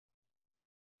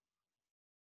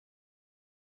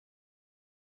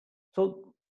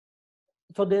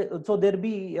So there will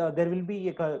be a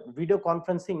video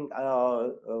conferencing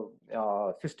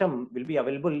system will be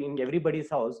available in everybody's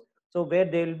house, so where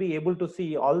they will be able to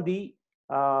see all the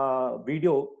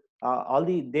video,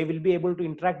 they will be able to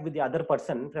interact with the other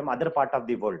person from other part of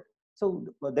the world. So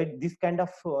that this kind of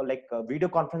video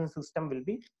conference system will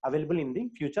be available in the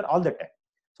future all the time.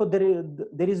 So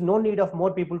there is no need of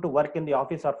more people to work in the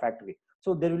office or factory.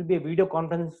 So there will be a video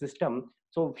conference system,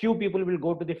 so few people will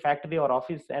go to the factory or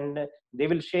office, and they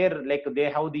will share, like they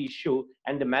have the issue,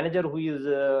 and the manager who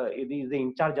is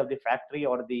in charge of the factory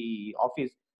or the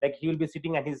office, like he will be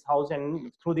sitting at his house,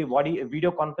 and through the video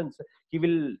conference he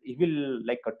will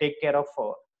take care of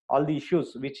all the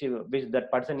issues which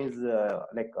that person is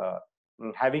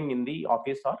having in the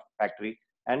office or factory.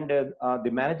 And the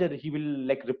manager, he will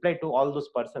reply to all those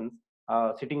persons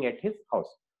sitting at his house.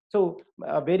 So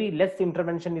very less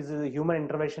intervention is human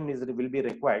intervention is will be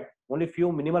required. Only few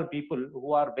minimal people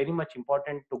who are very much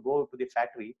important to go to the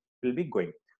factory will be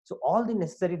going. So all the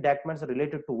necessary documents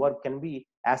related to work can be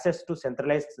accessed to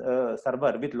centralized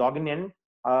server with login and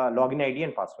login ID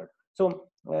and password. So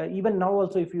even now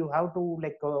also, if you have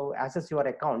to access your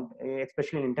account,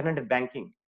 especially in internet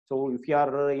banking, so if you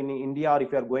are in India or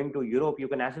if you are going to Europe, you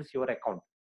can access your account.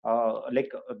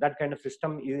 That kind of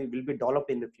system will be developed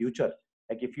in the future.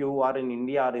 Like if you are in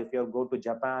India, or if you go to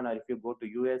Japan, or if you go to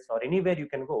US, or anywhere you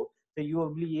can go, so you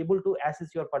will be able to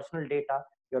access your personal data,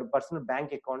 your personal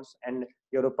bank accounts, and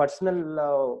your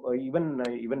personal even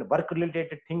work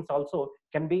related things also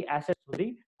can be accessed to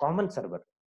the common server.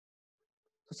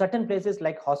 So certain places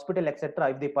like hospital, etc.,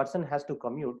 if the person has to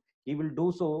commute, he will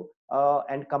do so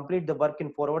and complete the work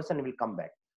in 4 hours and will come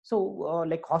back. So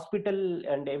like hospital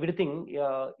and everything,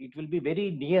 it will be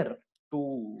very near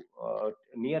to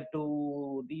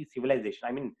the civilization.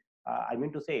 I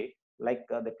mean to say,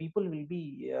 the people will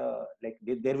be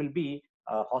there will be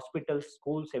hospitals,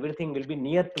 schools, everything will be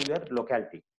near to your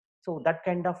locality. So that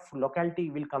kind of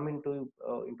locality will come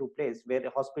into place, where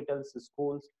the hospitals,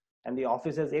 schools, and the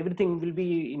offices, everything will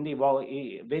be in the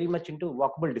very much into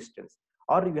walkable distance,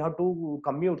 or you have to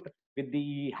commute with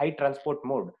the high transport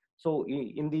mode. So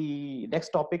in the next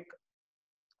topic,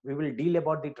 we will deal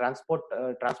about the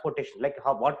transportation, like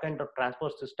what kind of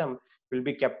transport system will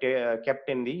be kept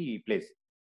in the place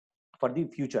for the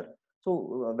future.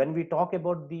 So when we talk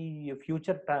about the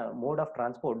future mode of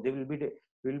transport, they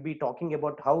will be talking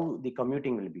about how the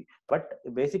commuting will be. But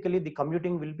basically the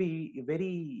commuting will be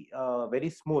very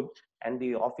smooth, and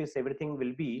the office, everything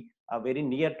will be very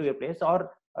near to a place,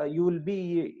 or you will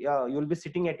be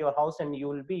sitting at your house, and you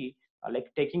will be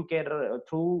taking care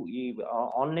through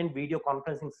online video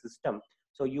conferencing system.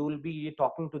 So you will be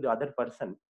talking to the other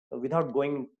person without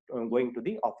going to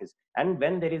the office. And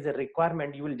when there is a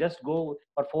requirement, you will just go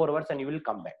for 4 hours and you will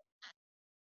come back.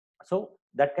 So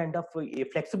that kind of a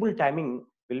flexible timing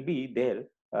will be there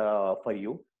for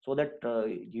you, so that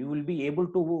you will be able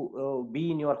to be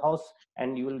in your house,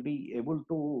 and you will be able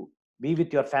to be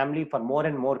with your family for more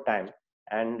and more time,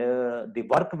 and the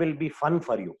work will be fun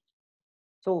for you.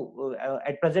 So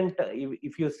at present,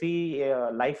 if you see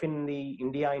life in the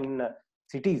India, in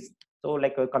cities, so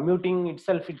commuting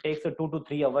itself, it takes 2 to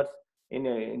 3 hours.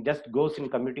 It just goes in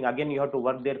commuting. Again, you have to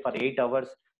work there for 8 hours.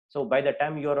 So by the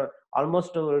time you're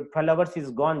almost 12 hours is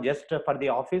gone just for the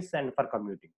office and for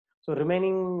commuting. So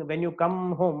remaining, when you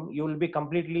come home, you will be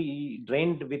completely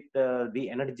drained with the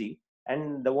energy.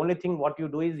 And the only thing what you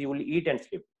do is you will eat and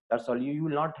sleep. That's all. You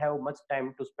will not have much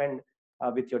time to spend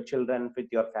with your children, with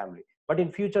your family. But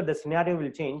in future, the scenario will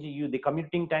change. The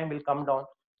commuting time will come down,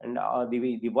 and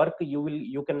the work,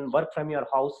 you can work from your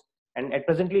house. And at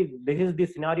presently, this is the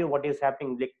scenario what is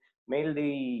happening. Like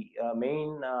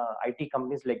main IT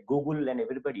companies like Google and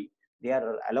everybody, they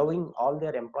are allowing all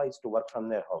their employees to work from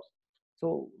their house.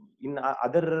 So in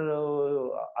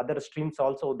other streams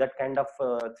also, that kind of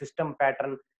system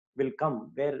pattern will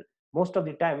come, where most of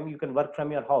the time you can work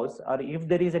from your house, or if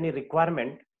there is any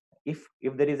requirement, if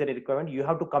there is any requirement, you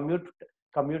have to commute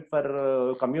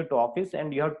to office,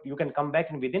 and you can come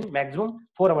back in within maximum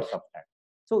 4 hours of time.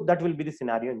 So that will be the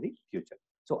scenario in the future.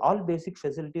 So all basic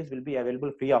facilities will be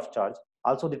available free of charge,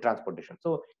 also the transportation.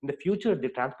 So in the future, the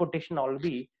transportation will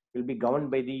be governed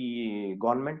by the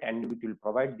government, and it will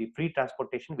provide the free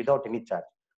transportation without any charge.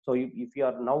 So if you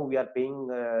are now, we are paying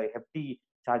hefty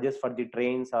charges for the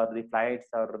trains or the flights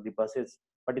or the buses,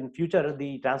 but in future,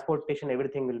 the transportation,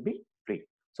 everything will be free.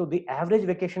 So the average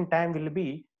vacation time will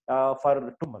be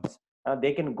for 2 months.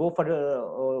 They can go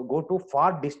to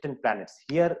far distant planets.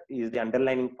 Here is the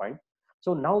underlining point.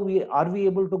 So now we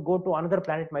able to go to another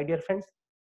planet, my dear friends?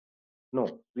 No,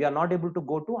 we are not able to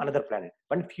go to another planet.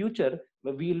 But in future,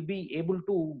 we will be able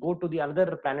to go to the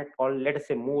another planet called, let us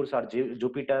say, Mars or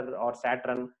Jupiter or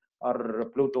Saturn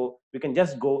or Pluto. We can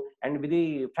just go, and with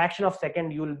the fraction of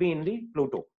second, you will be in the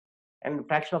Pluto, and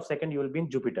fraction of second you will be in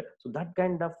Jupiter. So that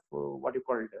kind of what you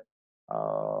call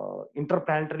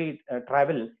interplanetary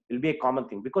travel will be a common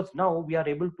thing, because now we are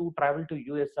able to travel to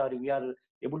US, or we are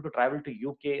able to travel to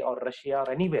UK or Russia or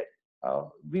anywhere.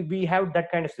 We have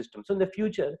that kind of system. So in the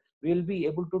future, we will be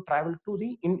able to travel to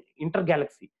the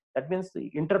intergalaxy. That means the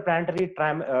interplanetary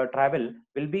travel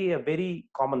will be a very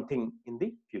common thing in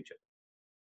the future.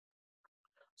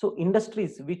 So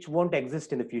industries which won't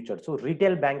exist in the future, so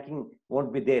retail banking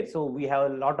won't be there, so we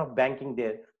have a lot of banking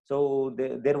there. So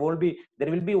there will be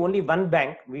only one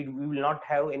bank. We will not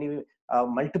have any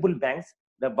multiple banks.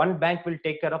 The one bank will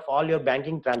take care of all your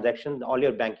banking transactions, all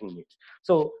your banking needs.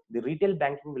 So the retail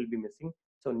banking will be missing.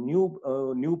 So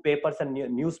new papers and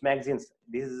news magazines,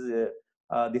 this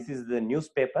is the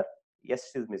newspaper,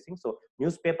 yes, is missing. So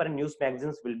newspaper and news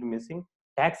magazines will be missing.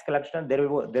 Tax collection, there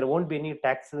won't be any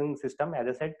taxing system, as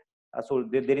I said. So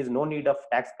there is no need of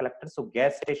tax collectors. So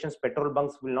gas stations, petrol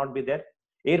bunks will not be there.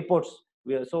 Airports,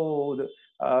 so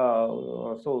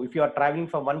if you are traveling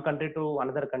from one country to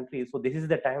another country, so this is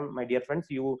the time, my dear friends,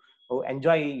 you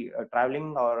enjoy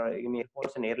traveling or in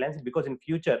airports and airlines, because in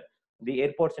future the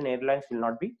airports and airlines will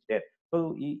not be there.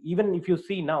 So even if you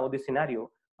see now the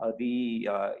scenario, the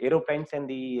aeroplanes and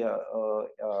the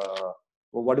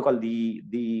what do you call the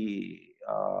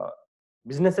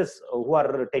businesses who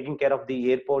are taking care of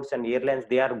the airports and airlines,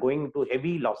 they are going to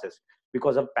heavy losses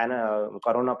because of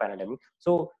corona pandemic.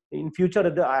 So in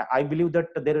future, I believe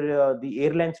that the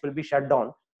airlines will be shut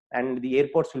down and the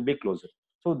airports will be closed.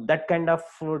 So that kind of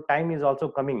time is also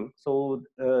coming. So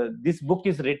this book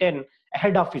is written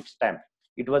ahead of its time.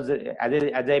 It was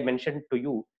as I mentioned to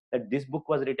you, that this book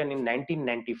was written in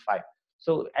 1995.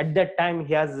 So at that time,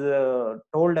 he has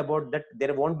told about that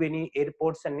there won't be any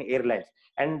airports and airlines.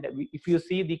 And if you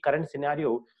see the current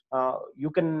scenario, you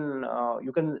can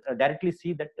directly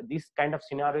see that this kind of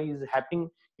scenario is happening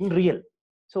in real.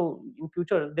 So in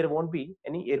future, there won't be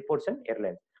any airports and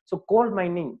airlines. So coal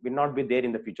mining will not be there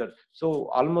in the future. So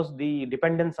almost the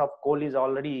dependence of coal is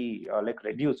already like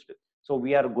reduced. So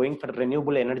we are going for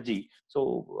renewable energy.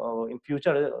 So in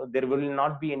future, there will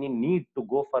not be any need to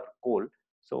go for coal.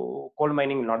 So coal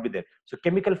mining will not be there. So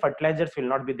chemical fertilizers will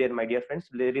not be there, my dear friends.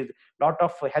 There is lot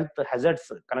of health hazards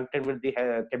connected with the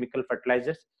chemical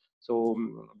fertilizers. So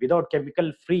without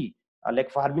chemical free,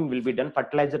 like farming will be done,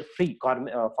 fertilizer free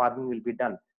farming will be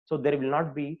done. So there will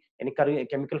not be any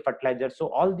chemical fertilizers. So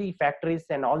all the factories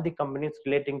and all the companies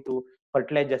relating to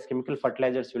fertilizers, chemical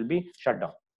fertilizers, will be shut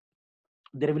down.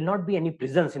 There will not be any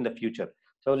prisons in the future.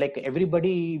 So like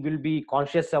everybody will be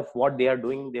conscious of what they are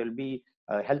doing. There will be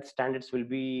health standards will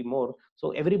be more.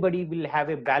 So everybody will have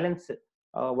a balance,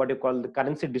 what you call the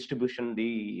currency distribution,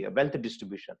 the wealth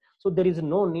distribution. So there is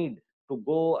no need to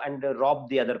go and rob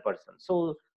the other person.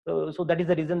 So that is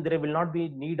the reason there will not be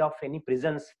need of any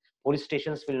prisons. Police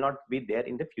stations will not be there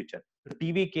in the future.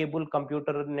 TV, cable,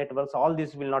 computer networks, all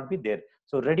this will not be there.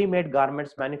 So ready-made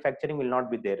garments manufacturing will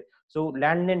not be there. So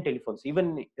landline telephones,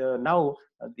 even now,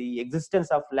 the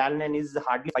existence of landline is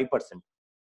hardly 5%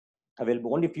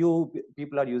 available. Only few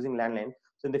people are using landline.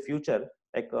 So in the future,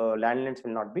 like landlines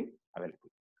will not be available.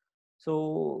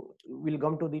 So we'll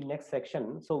come to the next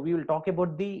section. So we will talk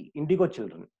about the indigo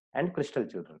children and crystal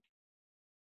children.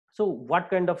 So what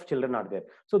kind of children are there?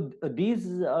 So these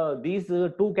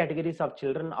two categories of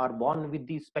children are born with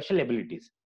these special abilities.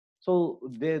 So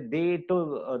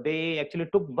they actually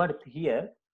took birth here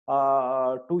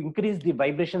to increase the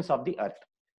vibrations of the earth.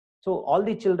 So all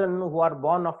the children who are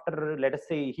born after, let us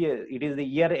say, here it is the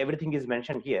year, everything is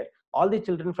mentioned here. All the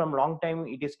children from long time,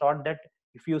 it is taught that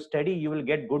if you study, you will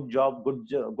get good job.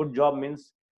 Good job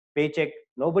means paycheck.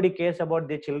 Nobody cares about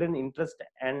their children interest,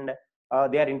 and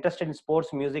they are interested in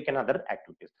sports, music, and other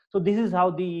activities. So this is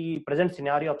how the present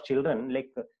scenario of children,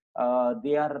 like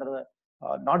they are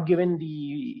not given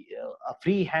the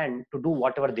free hand to do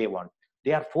whatever they want.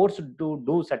 They are forced to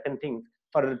do certain things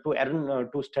for to earn,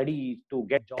 to study, to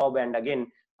get job, and again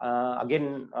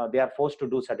they are forced to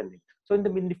do certain things. So in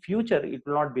the future, it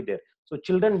will not be there. So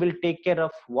children will take care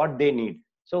of what they need.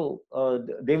 So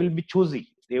they will be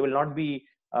choosy. They will not be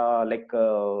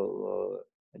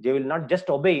they will not just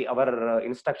obey our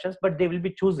instructions, but they will be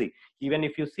choosy. Even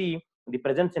if you see the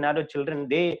present scenario, children,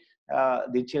 the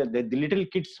little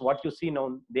kids, what you see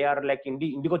now, they are like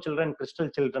indigo children, crystal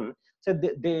children. So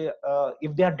they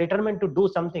if they are determined to do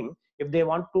something, if they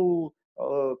want to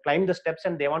climb the steps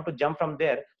and they want to jump from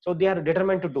there. So they are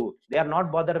determined to do. They are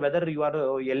not bothered whether you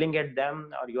are yelling at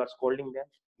them or you are scolding them.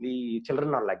 The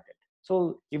children are like that.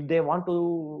 So if they want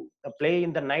to play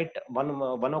in the night,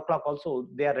 1 o'clock also,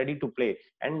 they are ready to play,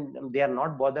 and they are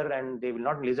not bothered and they will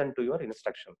not listen to your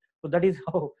instruction. So that is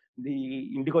how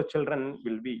the indigo children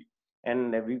will be.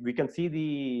 And we can see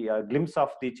the glimpse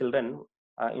of the children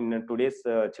in today's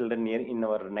children near in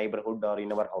our neighborhood or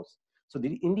in our house. So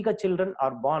the indigo children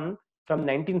are born from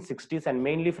 1960s and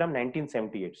mainly from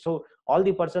 1978. So all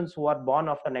the persons who are born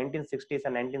after 1960s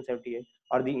and 1978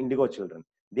 are the indigo children.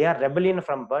 They are rebellion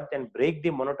from birth and break the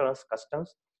monotonous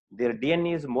customs. Their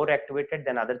DNA is more activated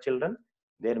than other children.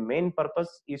 Their main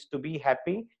purpose is to be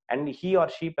happy, and he or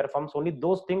she performs only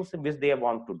those things which they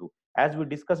want to do. As we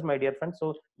discussed, my dear friends,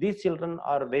 so these children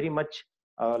are very much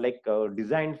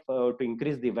designed to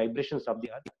increase the vibrations of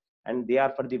the earth, and they are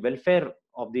for the welfare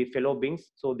of the fellow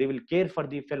beings. So they will care for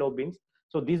the fellow beings.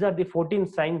 So these are the 14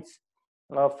 signs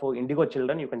for indigo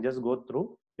children. You can just go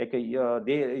through like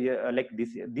this.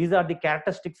 These are the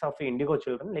characteristics of indigo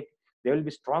children. Like they will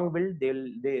be strong-willed. They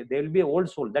will be old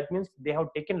soul. That means they have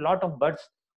taken a lot of births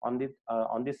on this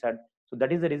earth. So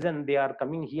that is the reason they are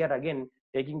coming here again,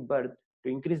 taking birth to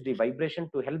increase the vibration,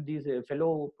 to help these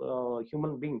fellow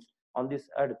human beings on this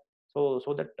earth, so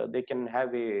that they can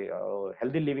have a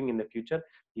healthy living in the future.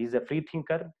 He is a free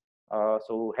thinker.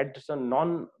 So head is a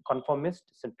non-conformist,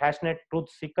 is a passionate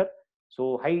truth seeker.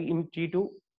 So high intuitive,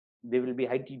 they will be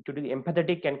high intuitive,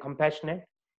 empathetic and compassionate,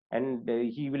 and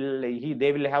they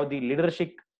will have the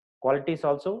leadership qualities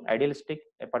also, idealistic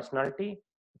personality.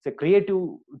 It's a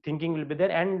creative thinking will be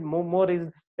there, and more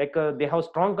is like they have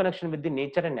strong connection with the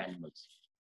nature and animals.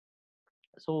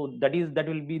 So that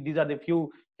will be, these are the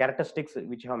few characteristics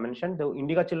which I have mentioned. The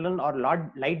indigo children are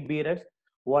light bearers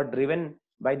who are driven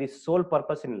by the sole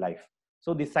purpose in life.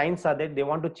 So the signs are that they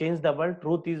want to change the world.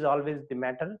 Truth is always the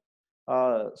matter.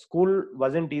 School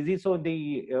wasn't easy, so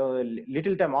the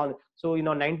little time on, so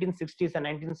 1960s and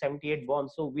 1978 born.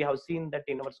 So we have seen that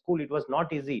in our school it was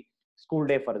not easy school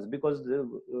day for us, because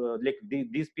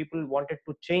these people wanted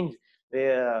to change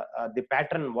the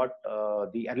pattern what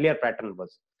the earlier pattern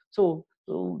was. So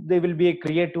they will be a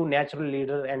creative, natural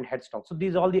leader and headstrong. So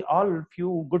these all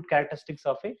few good characteristics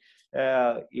of a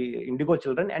indigo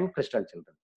children and crystal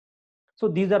children. So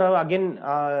these are again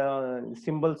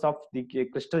symbols of the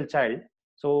crystal child.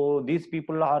 So these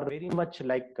people are very much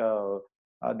like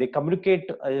they communicate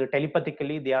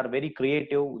telepathically. They are very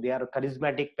creative. They are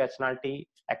charismatic personality,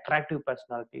 attractive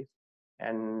personalities,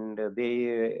 and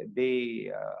they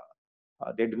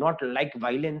do not like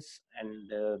violence,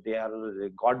 and they are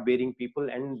god-bearing people,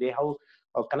 and they have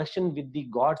a connection with the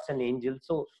gods and angels.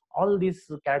 So all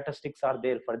these characteristics are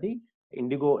there for the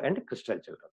indigo and crystal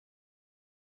children.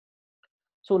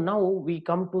 So now we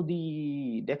come to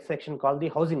the next section called the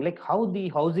housing, like how the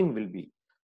housing will be.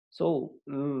 So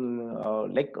so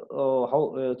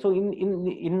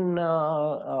in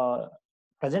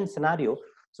present scenario,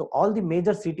 so all the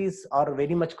major cities are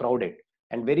very much crowded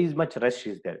and very much rush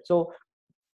is there. So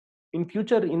in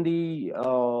future, in the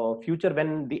future,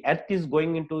 when the earth is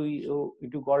going into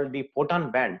called the photon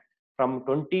band from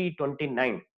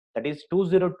 2029, that is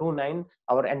 2029,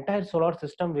 our entire solar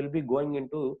system will be going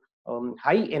into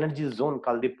high energy zone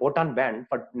called the photon band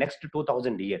for next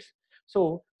 2000 years.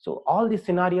 So all the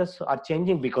scenarios are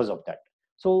changing because of that.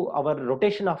 So our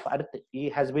rotation of earth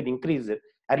has been increased.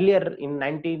 Earlier in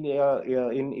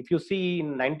if you see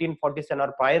in 1947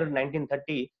 or prior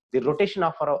 1930, the rotation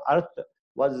of our earth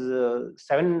was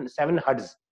 7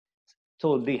 hertz.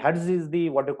 So the hertz is the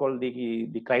what you call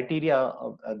the criteria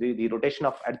of the rotation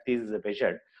of earth is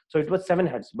measured. So it was 7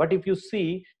 hertz. But if you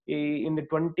see in the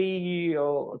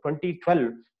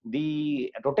 2012,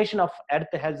 the rotation of earth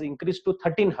has increased to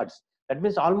 13 hertz. That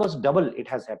means almost double it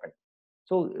has happened.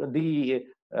 So the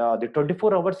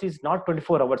 24 hours is not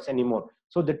 24 hours anymore.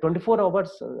 So the 24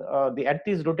 hours, the earth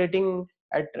is rotating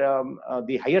at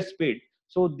the higher speed.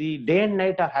 So the day and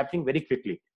night are happening very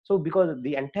quickly. So because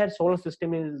the entire solar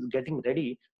system is getting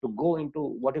ready to go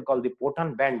into what you call the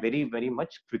photon band very, very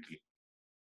much quickly.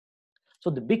 So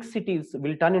the big cities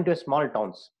will turn into small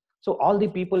towns. So all the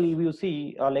people you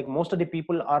see, like most of the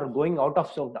people are going out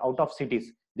of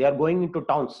cities. They are going into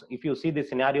towns. If you see the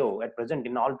scenario at present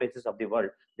in all places of the world,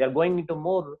 they are going into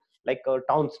more like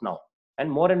towns now,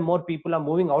 and more people are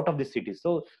moving out of the cities.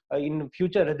 So in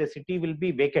future, the city will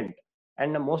be vacant,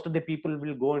 and most of the people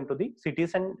will go into the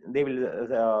cities, and they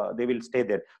will stay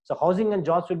there. So housing and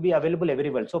jobs will be available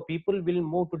everywhere. So people will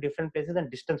move to different places and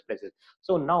distant places.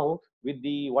 So now with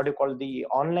the what you call the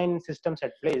online systems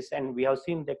at place, and we have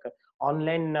seen the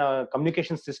online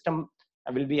communication system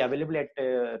will be available at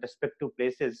respective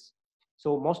places.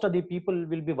 So most of the people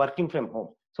will be working from home.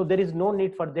 So there is no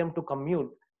need for them to commute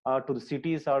to the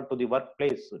cities or to the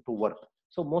workplace to work.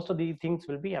 So most of the things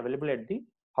will be available at the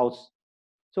house.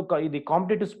 So the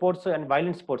competitive sports and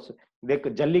violent sports, like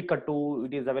Jallikattu,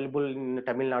 it is available in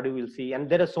Tamil Nadu, we'll see. And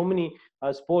there are so many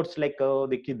sports like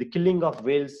the killing of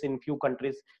whales in few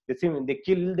countries. They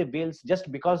kill the whales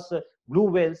just because blue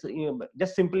whales,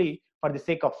 just simply for the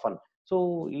sake of fun.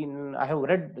 So I have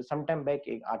read sometime back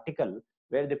an article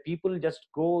where the people just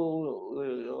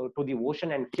go to the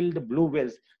ocean and kill the blue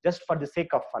whales just for the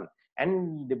sake of fun.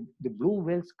 And the blue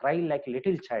whales cry like a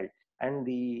little child, and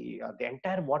the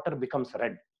entire water becomes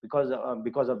red because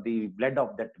of the blood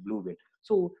of that blue whale.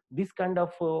 So this kind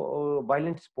of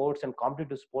violent sports and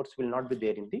competitive sports will not be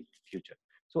there in the future.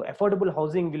 So affordable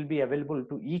housing will be available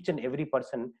to each and every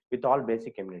person with all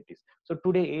basic amenities. So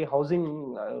today a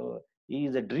housing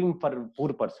is a dream for a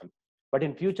poor person, but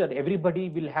in future everybody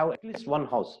will have at least one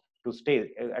house to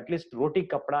stay. At least roti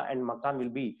kapda and makan will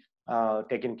be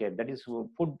taken care. That is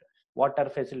food, water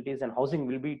facilities and housing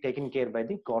will be taken care by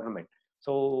the government.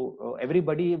 So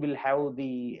everybody will have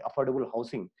the affordable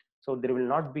housing, so there will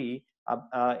not be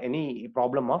any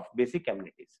problem of basic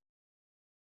amenities.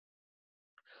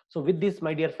 So with this,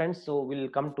 my dear friends, so we'll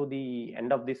come to the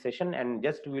end of this session, and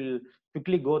just we'll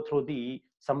quickly go through the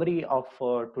summary of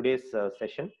today's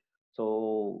session.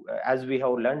 So as we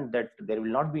have learned that there will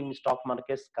not be in stock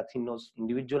markets, casinos,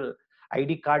 individual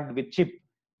ID card with chip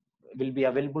will be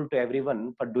available to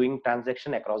everyone for doing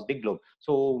transaction across the globe.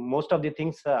 So most of the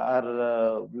things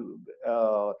are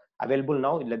available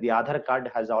now. The Aadhaar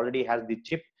card already has the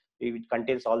chip which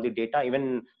contains all the data.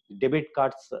 Even debit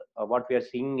cards, what we are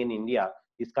seeing in India,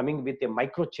 is coming with a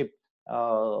microchip.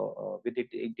 With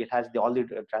it has all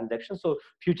the transactions. So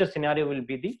future scenario will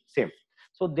be the same.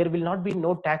 So there will not be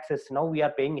no taxes. Now we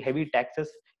are paying heavy taxes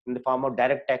in the form of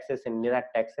direct taxes and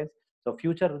indirect taxes. So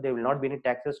future there will not be any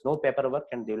taxes, no paperwork,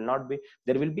 and there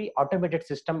will be automated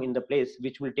system in the place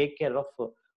which will take care of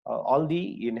all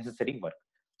the necessary work.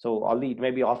 So it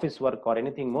may be office work or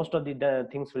anything. Most of the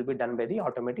things will be done by the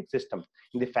automatic system.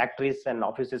 In the factories and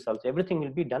offices also, everything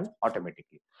will be done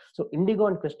automatically. So Indigo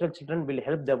and Crystal Children will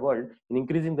help the world in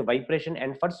increasing the vibration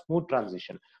and for smooth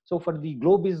transition. So for the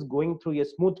globe is going through a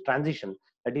smooth transition.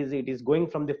 That is, it is going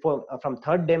from from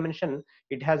third dimension,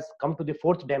 it has come to the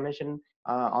fourth dimension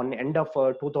on end of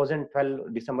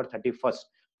 2012 December 31st.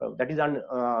 That is on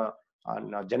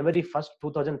January 1st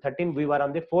 2013 we were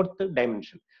on the fourth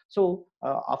dimension. So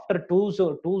after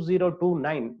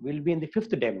 2029 we'll be in the fifth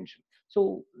dimension.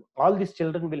 So all these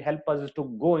children will help us to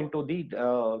go into the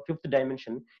fifth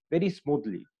dimension very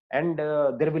smoothly, and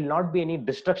there will not be any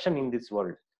destruction in this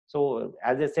world. So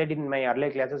as I said in my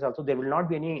earlier classes also, there will not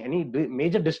be any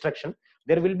major destruction.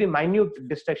 There will be minute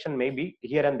destruction, maybe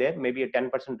here and there, maybe a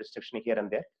 10% destruction here and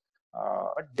there,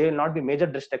 but there will not be major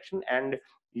destruction. And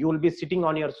you will be sitting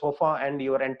on your sofa, and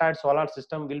your entire solar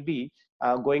system will be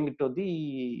going to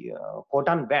the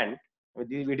photon band.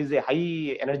 It is a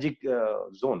high energy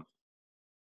zone.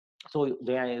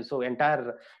 So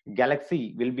entire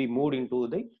galaxy will be moved into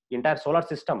the entire solar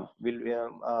system. Will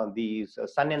the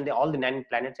sun and all the 9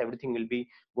 planets, everything will be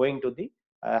going to the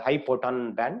high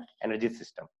photon band energy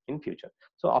system in future.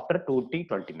 So after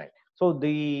 2029. So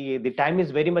the time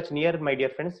is very much near, my dear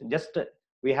friends. Just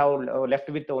we have left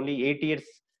with only 8 years,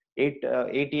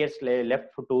 8 years left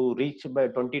to reach by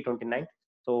 2029.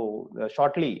 So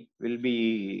shortly we'll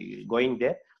be going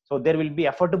there. So there will be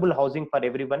affordable housing for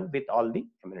everyone with all the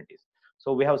amenities.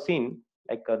 So we have seen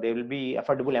like there will be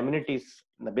affordable amenities.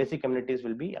 The basic amenities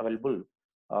will be available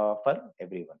for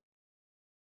everyone.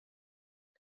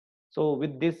 So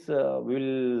with this, we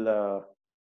will